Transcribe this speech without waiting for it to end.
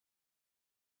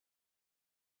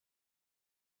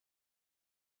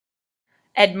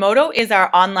Edmodo is our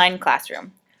online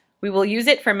classroom. We will use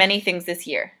it for many things this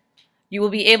year. You will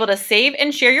be able to save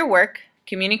and share your work,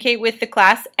 communicate with the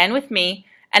class and with me,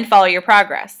 and follow your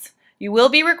progress. You will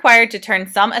be required to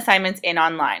turn some assignments in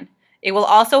online. It will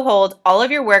also hold all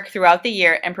of your work throughout the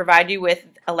year and provide you with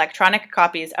electronic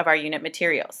copies of our unit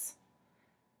materials.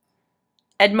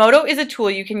 Edmodo is a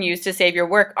tool you can use to save your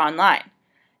work online.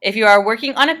 If you are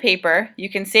working on a paper, you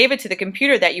can save it to the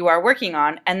computer that you are working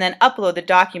on and then upload the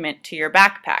document to your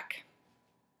backpack.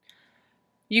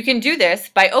 You can do this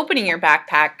by opening your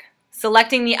backpack,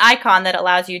 selecting the icon that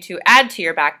allows you to add to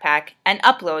your backpack, and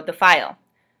upload the file.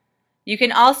 You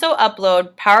can also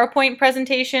upload PowerPoint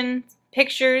presentations,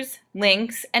 pictures,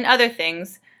 links, and other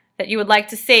things that you would like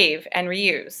to save and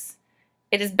reuse.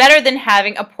 It is better than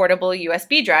having a portable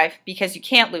USB drive because you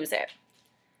can't lose it.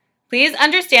 Please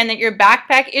understand that your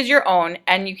backpack is your own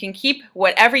and you can keep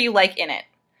whatever you like in it.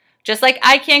 Just like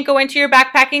I can't go into your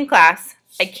backpack in class,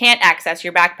 I can't access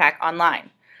your backpack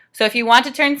online. So if you want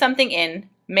to turn something in,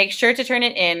 make sure to turn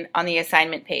it in on the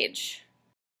assignment page.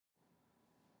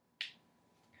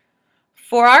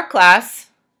 For our class,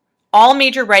 all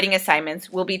major writing assignments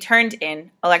will be turned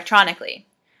in electronically.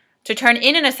 To turn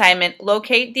in an assignment,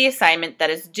 locate the assignment that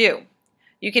is due.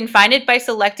 You can find it by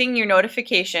selecting your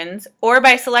notifications or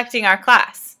by selecting our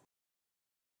class.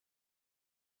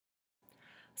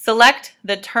 Select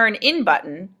the Turn In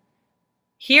button.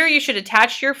 Here you should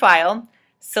attach your file,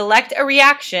 select a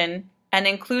reaction, and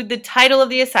include the title of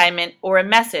the assignment or a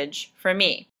message for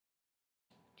me.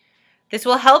 This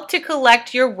will help to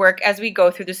collect your work as we go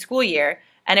through the school year,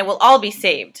 and it will all be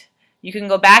saved. You can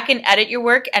go back and edit your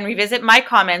work and revisit my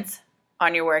comments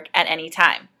on your work at any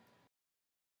time.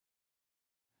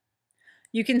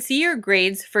 You can see your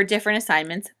grades for different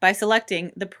assignments by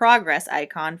selecting the progress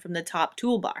icon from the top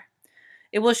toolbar.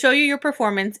 It will show you your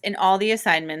performance in all the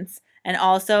assignments and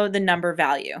also the number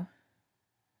value.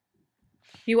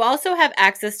 You also have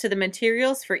access to the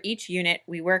materials for each unit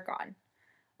we work on.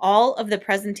 All of the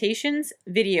presentations,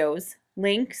 videos,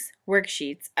 links,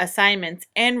 worksheets, assignments,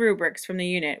 and rubrics from the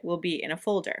unit will be in a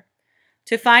folder.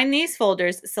 To find these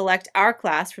folders, select Our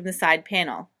Class from the side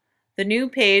panel. The new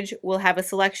page will have a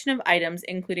selection of items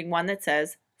including one that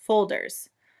says Folders.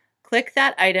 Click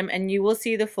that item and you will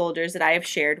see the folders that I have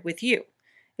shared with you.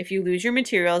 If you lose your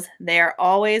materials, they are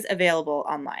always available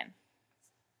online.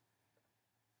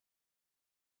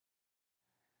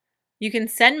 You can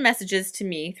send messages to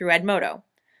me through Edmodo.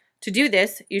 To do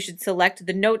this, you should select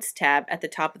the Notes tab at the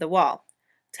top of the wall.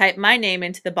 Type my name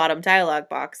into the bottom dialog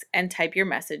box and type your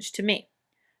message to me.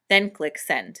 Then click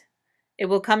Send. It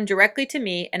will come directly to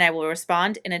me and I will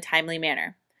respond in a timely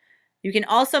manner. You can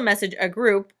also message a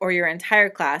group or your entire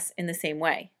class in the same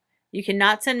way. You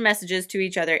cannot send messages to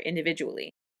each other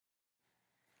individually.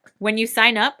 When you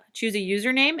sign up, choose a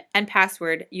username and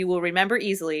password you will remember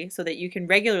easily so that you can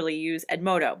regularly use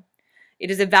Edmodo. It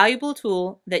is a valuable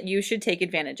tool that you should take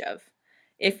advantage of.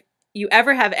 If you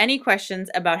ever have any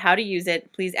questions about how to use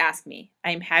it, please ask me.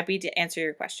 I am happy to answer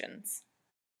your questions.